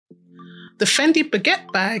The Fendi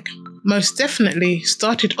baguette bag most definitely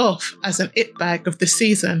started off as an it bag of the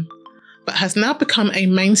season, but has now become a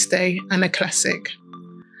mainstay and a classic.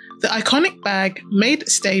 The iconic bag made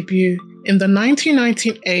its debut in the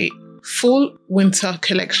 1998 Fall-Winter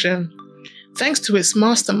collection, thanks to its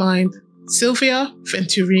mastermind, Silvia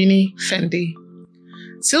Venturini Fendi.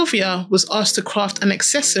 Silvia was asked to craft an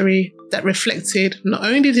accessory that reflected not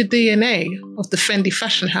only the DNA of the Fendi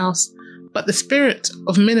fashion house, but the spirit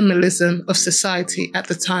of minimalism of society at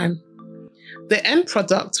the time. The end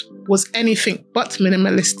product was anything but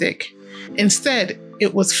minimalistic. Instead,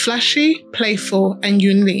 it was flashy, playful, and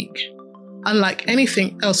unique, unlike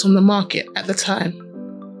anything else on the market at the time.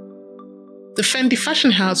 The Fendi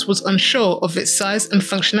fashion house was unsure of its size and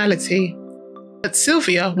functionality, but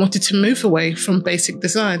Silvia wanted to move away from basic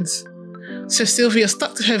designs. So Silvia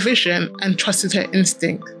stuck to her vision and trusted her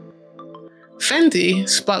instinct. Fendi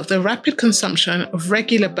sparked the rapid consumption of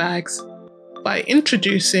regular bags by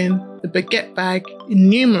introducing the baguette bag in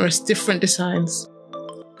numerous different designs.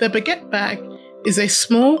 The baguette bag is a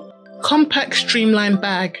small, compact, streamlined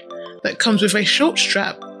bag that comes with a short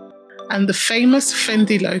strap and the famous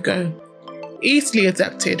Fendi logo, easily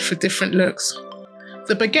adapted for different looks.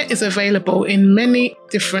 The baguette is available in many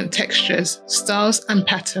different textures, styles and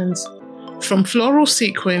patterns, from floral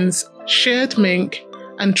sequins, shirred mink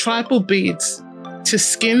and tribal beads, to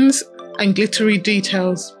skins and glittery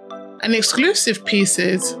details, and exclusive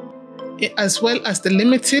pieces, as well as the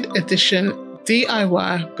limited edition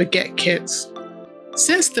DIY baguette kits.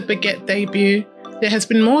 Since the baguette debut, there has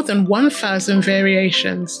been more than 1,000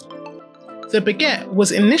 variations. The baguette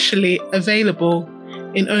was initially available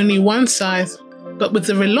in only one size, but with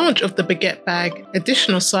the relaunch of the baguette bag,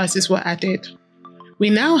 additional sizes were added.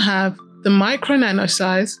 We now have the micro nano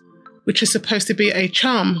size, which is supposed to be a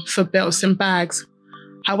charm for belts and bags.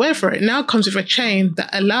 However, it now comes with a chain that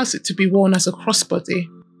allows it to be worn as a crossbody.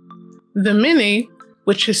 The mini,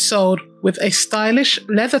 which is sold with a stylish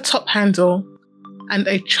leather top handle and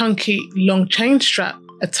a chunky long chain strap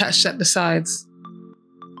attached at the sides.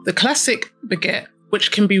 The classic baguette,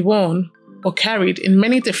 which can be worn or carried in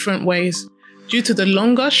many different ways due to the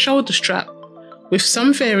longer shoulder strap, with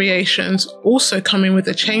some variations also coming with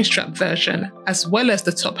a chain strap version as well as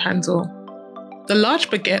the top handle. The large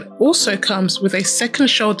baguette also comes with a second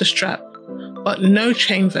shoulder strap, but no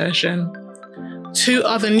chain version. Two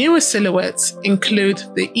other newer silhouettes include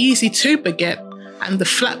the Easy 2 baguette and the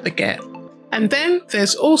flat baguette. And then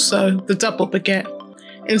there's also the double baguette,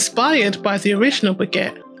 inspired by the original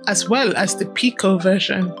baguette, as well as the Pico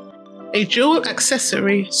version, a dual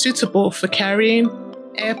accessory suitable for carrying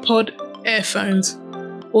AirPod earphones.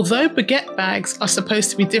 Although baguette bags are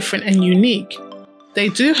supposed to be different and unique, they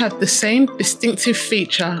do have the same distinctive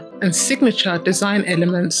feature and signature design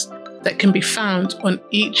elements that can be found on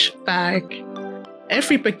each bag.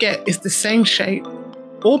 Every baguette is the same shape.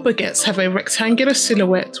 All baguettes have a rectangular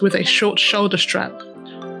silhouette with a short shoulder strap.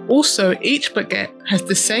 Also, each baguette has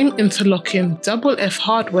the same interlocking double F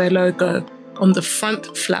hardware logo on the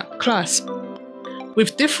front flap clasp,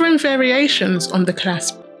 with different variations on the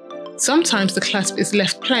clasp. Sometimes the clasp is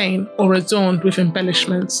left plain or adorned with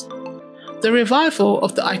embellishments. The revival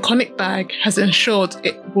of the iconic bag has ensured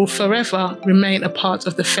it will forever remain a part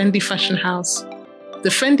of the Fendi fashion house. The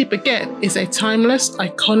Fendi baguette is a timeless,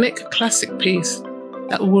 iconic, classic piece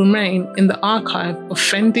that will remain in the archive of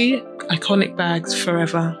Fendi iconic bags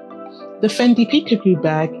forever. The Fendi Peekaboo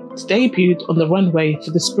bag debuted on the runway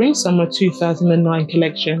for the Spring-Summer 2009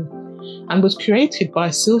 collection and was created by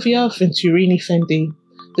Silvia Venturini Fendi,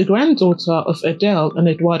 the granddaughter of Adele and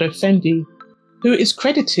Eduardo Fendi, who is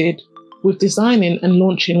credited with designing and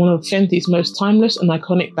launching one of Fendi's most timeless and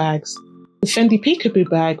iconic bags. The Fendi Peekaboo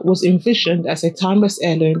bag was envisioned as a timeless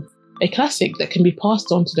heirloom, a classic that can be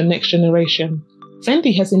passed on to the next generation.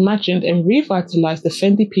 Fendi has imagined and revitalized the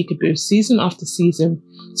Fendi Peekaboo season after season,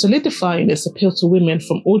 solidifying its appeal to women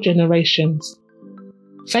from all generations.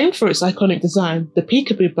 Famed for its iconic design, the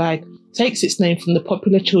Peekaboo bag takes its name from the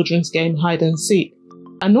popular children's game hide and seek,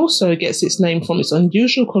 and also gets its name from its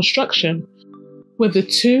unusual construction, where the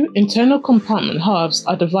two internal compartment halves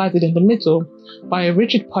are divided in the middle by a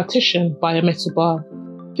rigid partition by a metal bar.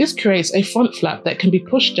 This creates a front flap that can be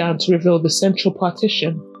pushed down to reveal the central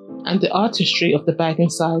partition and the artistry of the bag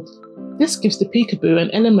inside. This gives the Peekaboo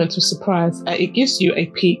an element of surprise as it gives you a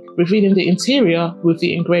peek, revealing the interior with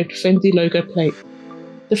the engraved Fendi logo plate.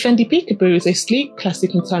 The Fendi Peekaboo is a sleek,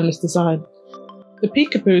 classic and timeless design. The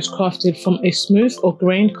Peekaboo is crafted from a smooth or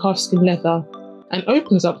grained calfskin leather and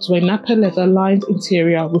opens up to a nappa leather-lined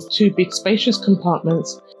interior with two big spacious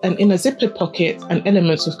compartments, an inner zippered pocket and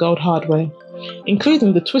elements of gold hardware.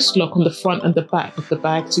 including the twist lock on the front and the back of the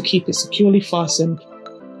bag to keep it securely fastened,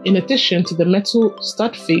 in addition to the metal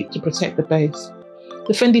stud feet to protect the base.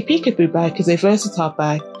 The Fendi Peekaboo bag is a versatile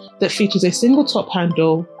bag that features a single top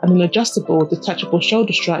handle and an adjustable detachable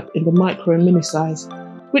shoulder strap in the micro and mini size,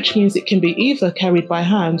 which means it can be either carried by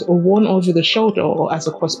hand or worn over the shoulder or as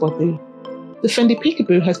a crossbody. The Fendi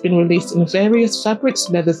Peekaboo has been released in various fabrics,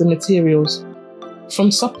 leathers and materials,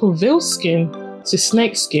 from supple veal skin to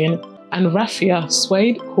snake skin and raffia,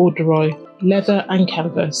 suede, corduroy, leather and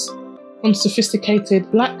canvas. From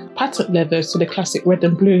sophisticated black patent leathers to the classic red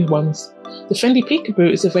and blue ones. The Fendi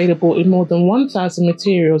Peekaboo is available in more than 1,000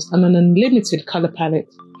 materials and an unlimited colour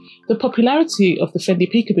palette. The popularity of the Fendi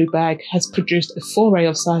Peekaboo bag has produced a foray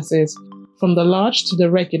of sizes, from the large to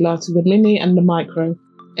the regular to the mini and the micro,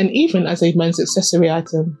 and even as a men's accessory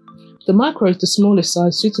item. The micro is the smallest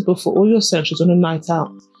size suitable for all your essentials on a night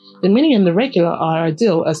out. The mini and the regular are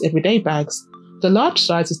ideal as everyday bags. The large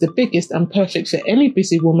size is the biggest and perfect for any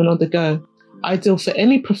busy woman on the go, ideal for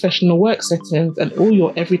any professional work settings and all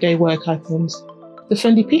your everyday work items. The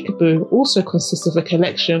Fendi Peekaboo also consists of a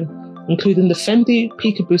collection, including the Fendi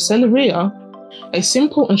Peekaboo Celleria, a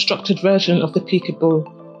simple and structured version of the Peekaboo.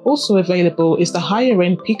 Also available is the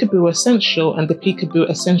higher-end Peekaboo Essential and the Peekaboo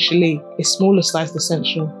Essentially, a smaller sized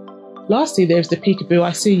essential. Lastly, there is the Peekaboo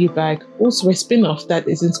I See You bag, also a spin-off that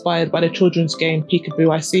is inspired by the children's game Peekaboo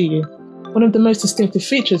I See You. One of the most distinctive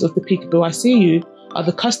features of the Peekaboo I See You are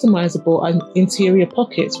the customizable interior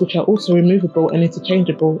pockets, which are also removable and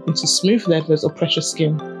interchangeable into smooth leathers or precious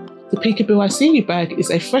skin. The Peekaboo I See You bag is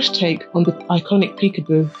a fresh take on the iconic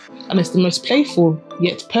Peekaboo, and is the most playful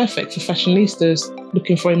yet perfect for fashionistas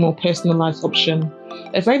looking for a more personalised option.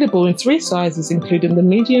 Available in 3 sizes including the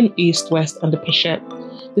medium, east, west and the pochette.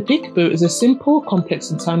 The Peekaboo is a simple, complex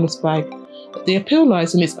and timeless bag. The appeal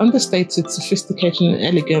lies in its understated sophistication and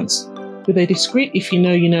elegance, with a discreet if you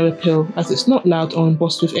know appeal, as it's not loud or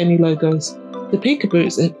embossed with any logos. The Peekaboo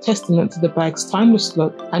is a testament to the bag's timeless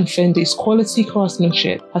look, and Fendi's quality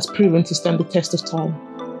craftsmanship has proven to stand the test of time.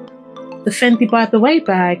 The Fendi By The Way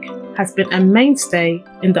bag has been a mainstay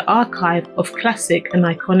in the archive of classic and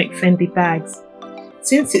iconic Fendi bags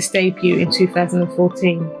since its debut in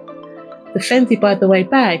 2014. The Fendi By The Way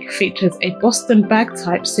bag features a Boston bag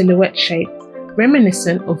type silhouette shape,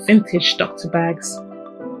 reminiscent of vintage Dr. bags.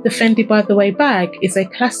 The Fendi By The Way bag is a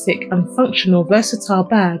classic and functional versatile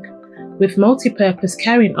bag with multi-purpose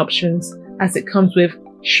carrying options, as it comes with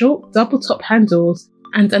short double top handles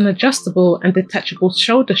and an adjustable and detachable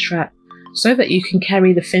shoulder strap, so that you can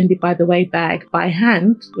carry the Fendi By The Way bag by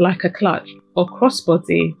hand like a clutch or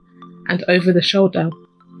crossbody and over the shoulder.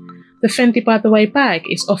 The Fendi By The Way bag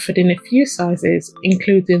is offered in a few sizes,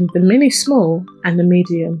 including the mini small and the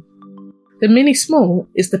medium. The mini small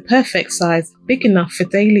is the perfect size, big enough for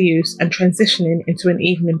daily use and transitioning into an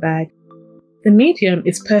evening bag. The medium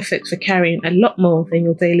is perfect for carrying a lot more than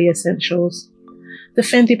your daily essentials. The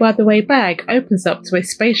Fendi By The Way bag opens up to a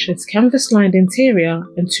spacious canvas-lined interior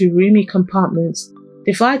and 2 roomy compartments,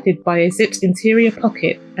 divided by a zipped interior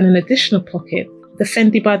pocket and an additional pocket. The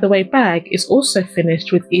Fendi By The Way bag is also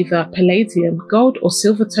finished with either palladium, gold or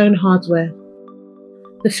silver tone hardware.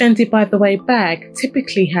 The Fendi By The Way bag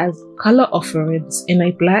typically has colour offerings in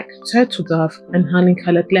a black, turtle dove and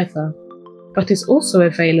honey-coloured leather, but is also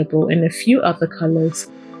available in a few other colours.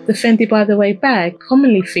 The Fendi By The Way bag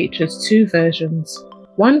commonly features 2 versions.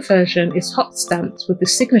 One version is hot stamped with the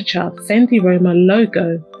signature Fendi Roma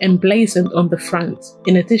logo emblazoned on the front,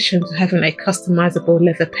 in addition to having a customisable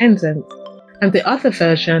leather pendant, and the other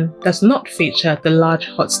version does not feature the large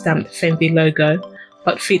hot stamped Fendi logo,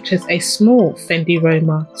 but features a small Fendi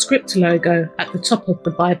Roma script logo at the top of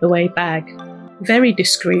the By The Way bag, very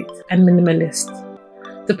discreet and minimalist.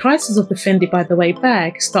 The prices of the Fendi By The Way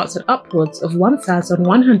bag starts at upwards of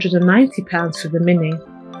 £1,190 for the mini.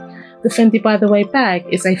 The Fendi By The Way bag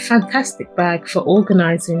is a fantastic bag for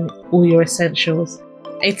organising all your essentials,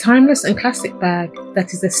 a timeless and classic bag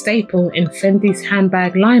that is a staple in Fendi's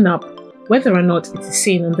handbag lineup, whether or not it is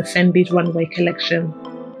seen on the Fendi's runway collection.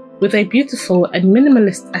 With a beautiful and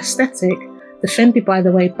minimalist aesthetic, the Fendi By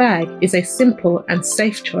The Way bag is a simple and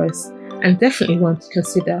safe choice, and definitely one to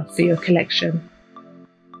consider for your collection.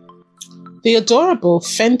 The adorable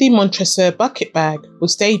Fendi Montresor bucket bag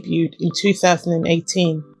was debuted in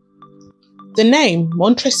 2018. The name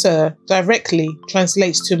Montresor directly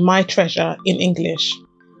translates to my treasure in English,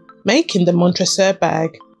 making the Montresor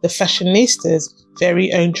bag the fashionista's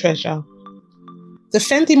very own treasure. The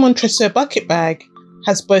Fendi Montresor bucket bag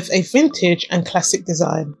has both a vintage and classic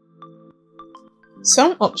design.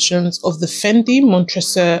 Some options of the Fendi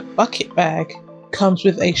Montresor bucket bag comes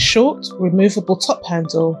with a short removable top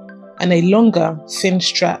handle and a longer, thin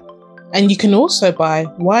strap. And you can also buy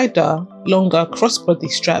wider, longer crossbody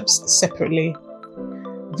straps separately.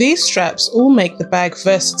 These straps all make the bag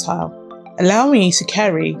versatile, allowing you to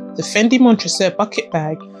carry the Fendi Montresseur bucket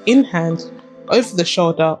bag in hand, over the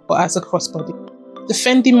shoulder, or as a crossbody. The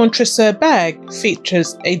Fendi Montresseur bag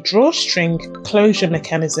features a drawstring closure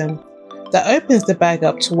mechanism that opens the bag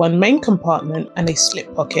up to one main compartment and a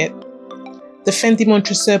slip pocket. The Fendi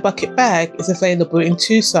Montresseur bucket bag is available in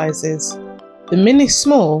two sizes, the mini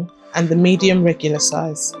small and the medium regular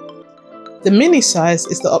size. The mini size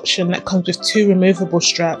is the option that comes with two removable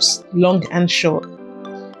straps, long and short.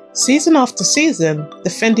 Season after season, the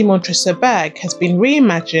Fendi Montresseur bag has been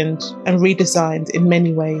reimagined and redesigned in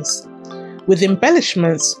many ways, with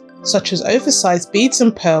embellishments such as oversized beads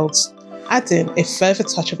and pearls, adding a further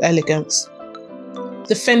touch of elegance.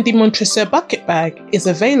 The Fendi Montresseur bucket bag is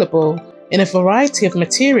available in a variety of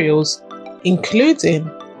materials, including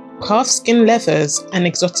calfskin leathers and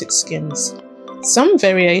exotic skins. Some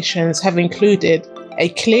variations have included a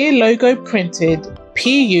clear logo printed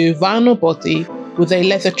PU vinyl body with a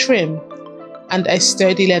leather trim and a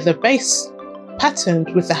sturdy leather base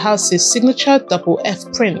patterned with the house's signature double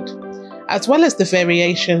F print, as well as the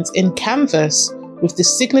variations in canvas with the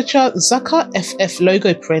signature Zucker FF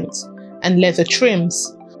logo print and leather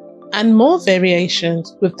trims, and more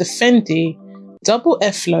variations with the Fendi double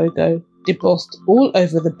F logo embossed all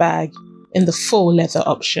over the bag in the full leather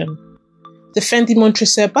option. The Fendi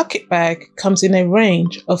Montresseur bucket bag comes in a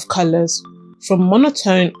range of colours, from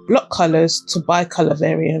monotone block colours to bi-colour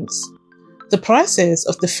variants. The prices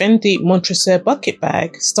of the Fendi Montresseur bucket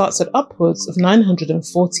bag starts at upwards of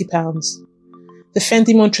 £940. The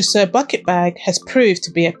Fendi Montresseur bucket bag has proved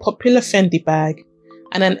to be a popular Fendi bag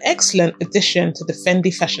and an excellent addition to the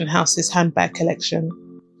Fendi fashion house's handbag collection.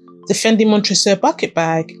 The Fendi Montresseur bucket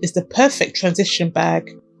bag is the perfect transition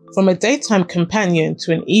bag from a daytime companion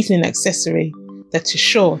to an evening accessory that is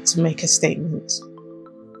sure to make a statement.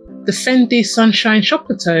 The Fendi Sunshine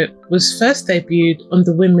Shopper Tote was first debuted on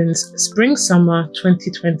the women's Spring-Summer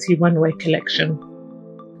 2020 runway collection.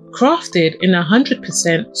 Crafted in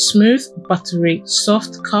 100% smooth, buttery,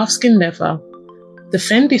 soft calfskin leather, the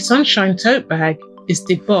Fendi Sunshine Tote Bag is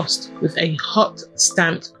debossed with a hot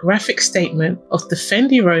stamped graphic statement of the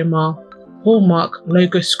Fendi Roma hallmark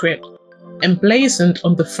logo script emblazoned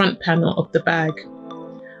on the front panel of the bag,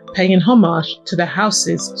 paying homage to the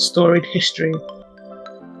house's storied history.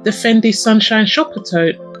 The Fendi Sunshine Shopper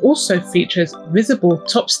Tote also features visible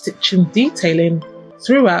top stitching detailing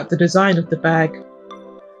throughout the design of the bag.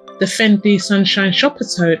 The Fendi Sunshine Shopper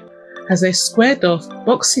Tote has a squared off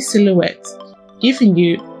boxy silhouette, giving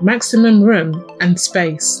you maximum room and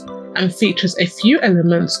space, and features a few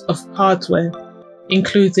elements of hardware,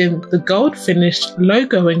 including the gold finished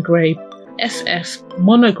logo engraved FF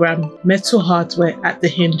monogram metal hardware at the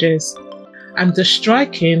hinges, and the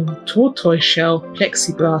striking tortoiseshell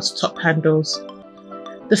plexiglass top handles.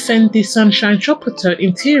 The Fendi Sunshine Shopper Tote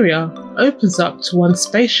interior opens up to one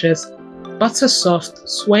spacious, butter-soft,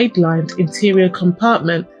 suede-lined interior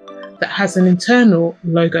compartment that has an internal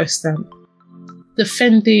logo stamp. The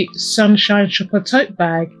Fendi Sunshine Shopper Tote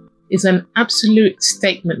Bag is an absolute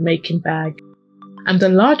statement-making bag, and the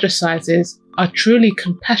larger sizes are truly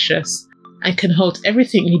compacious and can hold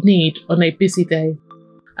everything you need on a busy day.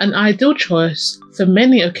 An ideal choice for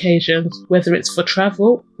many occasions, whether it's for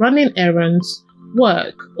travel, running errands,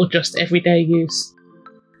 work, or just everyday use.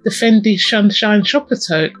 The Fendi Sunshine Shopper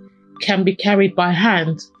Tote can be carried by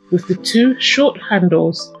hand with the two short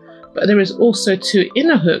handles, but there is also two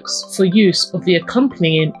inner hooks for use of the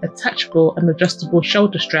accompanying attachable and adjustable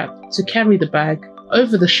shoulder strap to carry the bag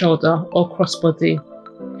over the shoulder or crossbody.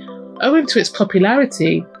 Owing to its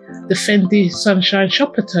popularity, the Fendi Sunshine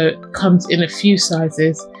Shopper Tote comes in a few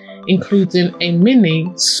sizes, including a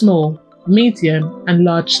mini, small, medium and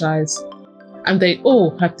large size, and they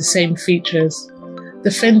all have the same features. The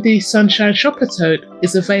Fendi Sunshine Shopper Tote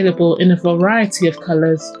is available in a variety of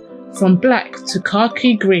colours, from black to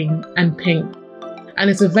khaki green and pink, and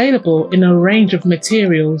is available in a range of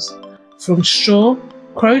materials, from straw,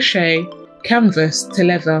 crochet, canvas to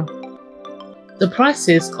leather. The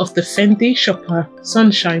prices of the Fendi Shopper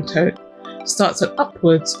Sunshine Tote starts at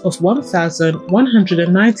upwards of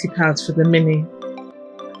 £1,190 for the mini.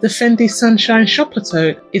 The Fendi Sunshine Shopper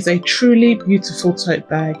Tote is a truly beautiful tote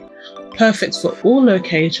bag, perfect for all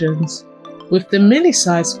occasions, with the mini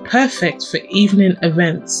size perfect for evening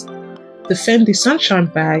events. The Fendi Sunshine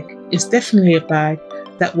bag is definitely a bag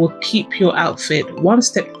that will keep your outfit one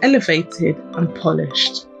step elevated and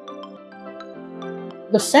polished.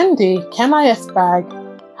 The Fendi Can IF bag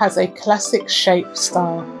has a classic shape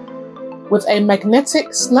style. with a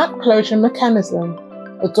magnetic snap closure mechanism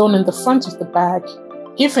adorning the front of the bag,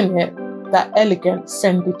 giving it that elegant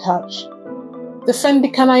Fendi touch. The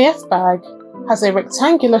Fendi Canif bag has a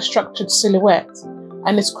rectangular structured silhouette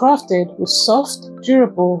and is crafted with soft,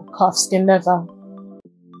 durable calfskin leather.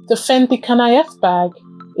 The Fendi Canif bag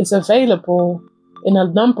is available in a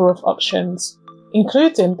number of options,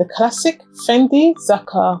 including the classic Fendi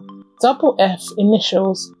Zaka double F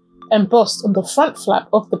initials embossed on the front flap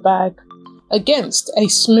of the bag against a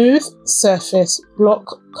smooth surface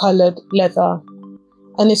block-coloured leather,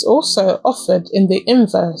 and is also offered in the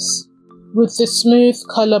inverse, with the smooth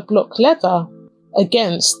colour block leather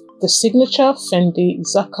against the signature Fendi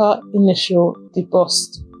Zaka initial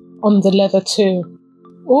debossed on the leather too.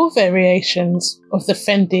 All variations of the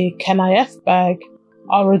Fendi Canif bag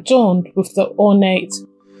are adorned with the ornate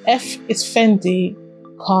F is Fendi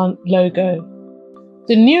Can logo.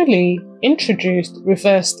 The newly introduced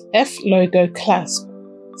reversed F logo clasp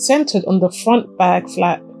centered on the front bag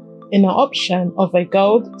flap in an option of a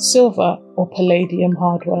gold, silver or palladium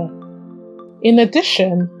hardware. In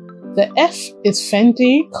addition, the F is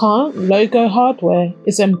Fendi Can logo hardware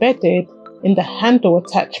is embedded in the handle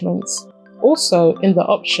attachments, also in the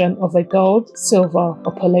option of a gold, silver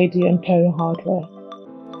or palladium tone hardware.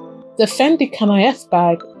 The Fendi Canif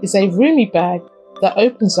bag is a roomy bag that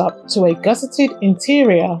opens up to a gusseted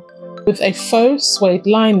interior with a faux suede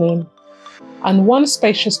lining and one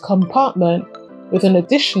spacious compartment with an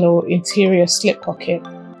additional interior slip pocket.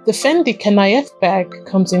 The Fendi Canif bag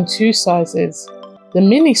comes in two sizes, the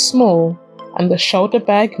mini small and the shoulder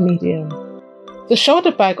bag medium. The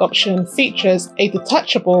shoulder bag option features a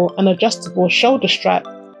detachable and adjustable shoulder strap,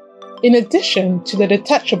 in addition to the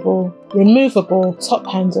detachable, removable top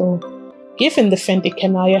handle, giving the Fendi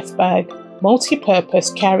Canif bag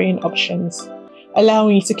multi-purpose carrying options,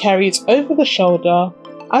 allowing you to carry it over the shoulder,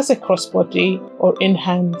 as a crossbody or in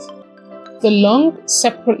hand. The long,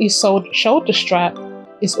 separately sold shoulder strap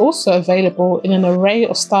is also available in an array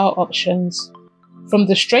of style options, from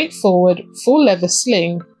the straightforward full leather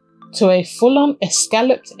sling to a full-on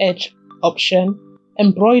escalloped edge option,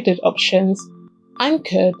 embroidered options,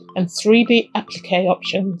 anchored and 3D applique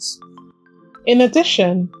options. In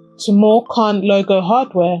addition to more Can logo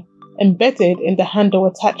hardware embedded in the handle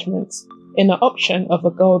attachments in an option of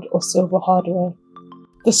a gold or silver hardware.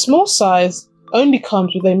 The small size only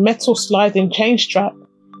comes with a metal sliding chain strap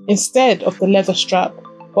instead of the leather strap,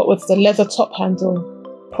 but with the leather top handle.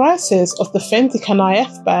 Prices of the Fendi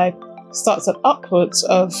Canif bag starts at upwards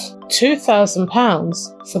of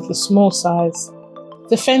 £2,000 for the small size.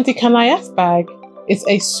 The Fendi Canif bag is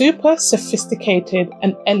a super sophisticated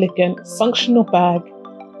and elegant functional bag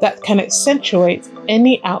that can accentuate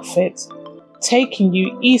any outfit, taking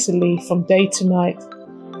you easily from day to night.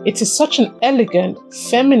 It is such an elegant,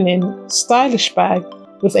 feminine, stylish bag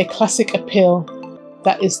with a classic appeal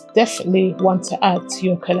that is definitely one to add to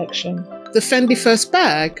your collection. The Fendi First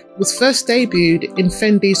bag was first debuted in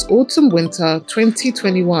Fendi's Autumn-Winter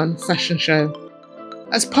 2021 fashion show,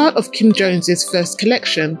 as part of Kim Jones's first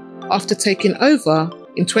collection after taking over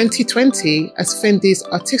in 2020 as Fendi's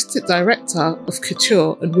artistic director of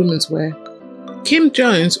couture and womenswear. Kim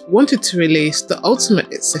Jones wanted to release the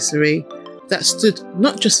ultimate accessory that stood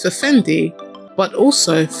not just for Fendi, but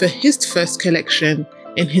also for his first collection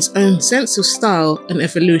in his own sense of style and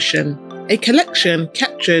evolution. A collection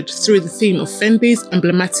captured through the theme of Fendi's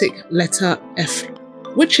emblematic letter F,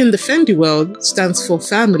 which in the Fendi world stands for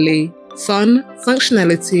family, fun,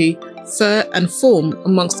 functionality, fur and form,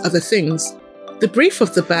 amongst other things. The brief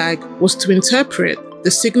of the bag was to interpret the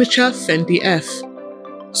signature Fendi F.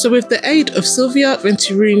 So with the aid of Silvia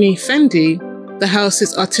Venturini Fendi, the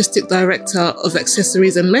house's artistic director of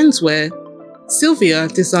accessories and menswear, Silvia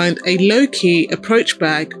designed a low-key approach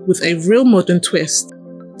bag with a real modern twist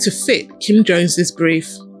to fit Kim Jones's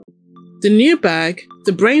brief. The new bag,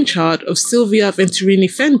 the brainchild of Silvia Venturini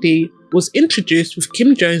Fendi, was introduced with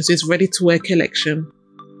Kim Jones's ready-to-wear collection.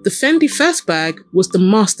 The Fendi First bag was the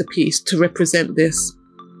masterpiece to represent this.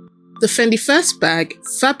 The Fendi First bag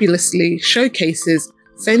fabulously showcases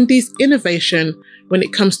Fendi's innovation when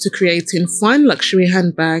it comes to creating fine luxury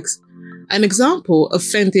handbags, an example of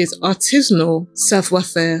Fendi's artisanal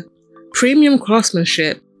savoir-faire, premium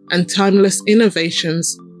craftsmanship and timeless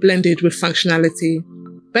innovations blended with functionality,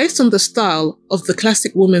 based on the style of the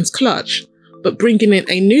classic woman's clutch, but bringing in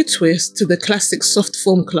a new twist to the classic soft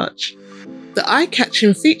form clutch. The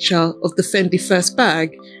eye-catching feature of the Fendi First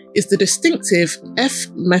bag is the distinctive F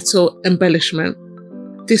metal embellishment.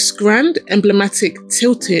 This grand, emblematic,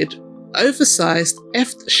 tilted, oversized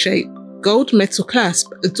F-shaped gold metal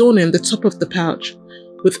clasp adorning the top of the pouch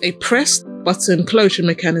with a pressed button closure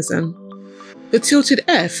mechanism. The tilted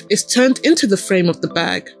F is turned into the frame of the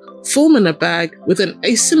bag, forming a bag with an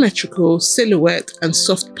asymmetrical silhouette and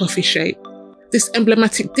soft puffy shape. This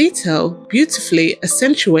emblematic detail beautifully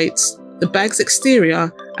accentuates the bag's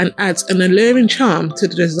exterior and adds an alluring charm to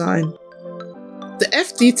the design. The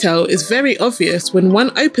F detail is very obvious when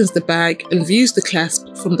one opens the bag and views the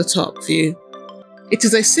clasp from the top view. It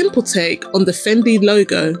is a simple take on the Fendi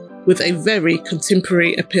logo with a very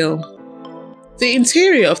contemporary appeal. The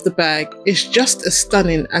interior of the bag is just as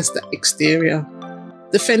stunning as the exterior.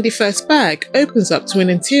 The Fendi First bag opens up to an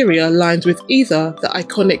interior lined with either the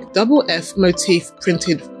iconic double F motif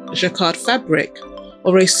printed jacquard fabric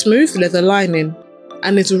or a smooth leather lining,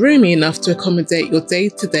 and is roomy enough to accommodate your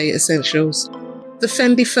day-to-day essentials. The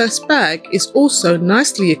Fendi First bag is also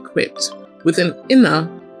nicely equipped with an inner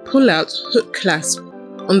pull-out hook clasp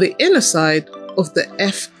on the inner side of the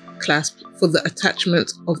F clasp for the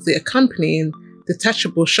attachment of the accompanying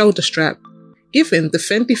detachable shoulder strap, giving the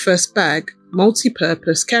Fendi First bag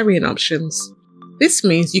multi-purpose carrying options. This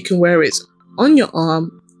means you can wear it on your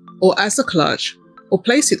arm or as a clutch, or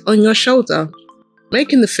place it on your shoulder,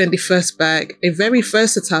 making the Fendi First bag a very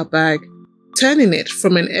versatile bag, turning it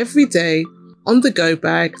from an everyday, on-the-go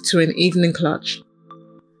bag to an evening clutch.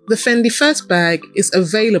 The Fendi First bag is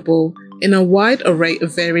available in a wide array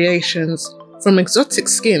of variations, from exotic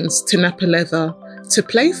skins to Napa leather, to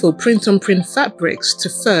playful print-on-print fabrics to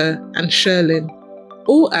fur and shearling,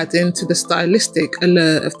 all adding to the stylistic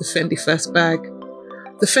allure of the Fendi First bag.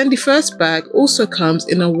 The Fendi First bag also comes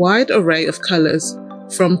in a wide array of colours,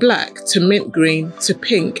 from black to mint green to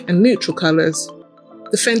pink and neutral colours.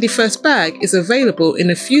 The Fendi First bag is available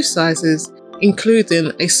in a few sizes,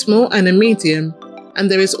 including a small and a medium, and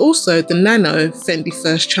there is also the nano Fendi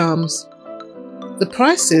First charms. The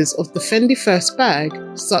prices of the Fendi First bag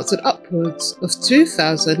starts at upwards of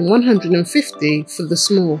 $2,150 for the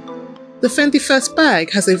small. The Fendi First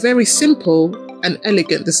bag has a very simple and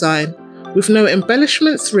elegant design, with no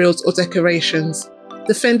embellishments, frills or decorations.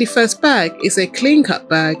 The Fendi First bag is a clean-cut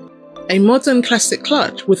bag, a modern classic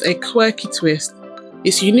clutch with a quirky twist.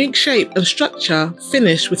 Its unique shape and structure,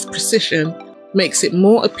 finished with precision, makes it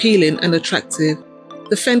more appealing and attractive.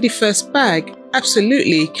 The Fendi First bag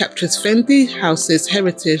absolutely captures Fendi House's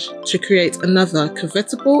heritage to create another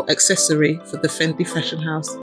covetable accessory for the Fendi fashion house.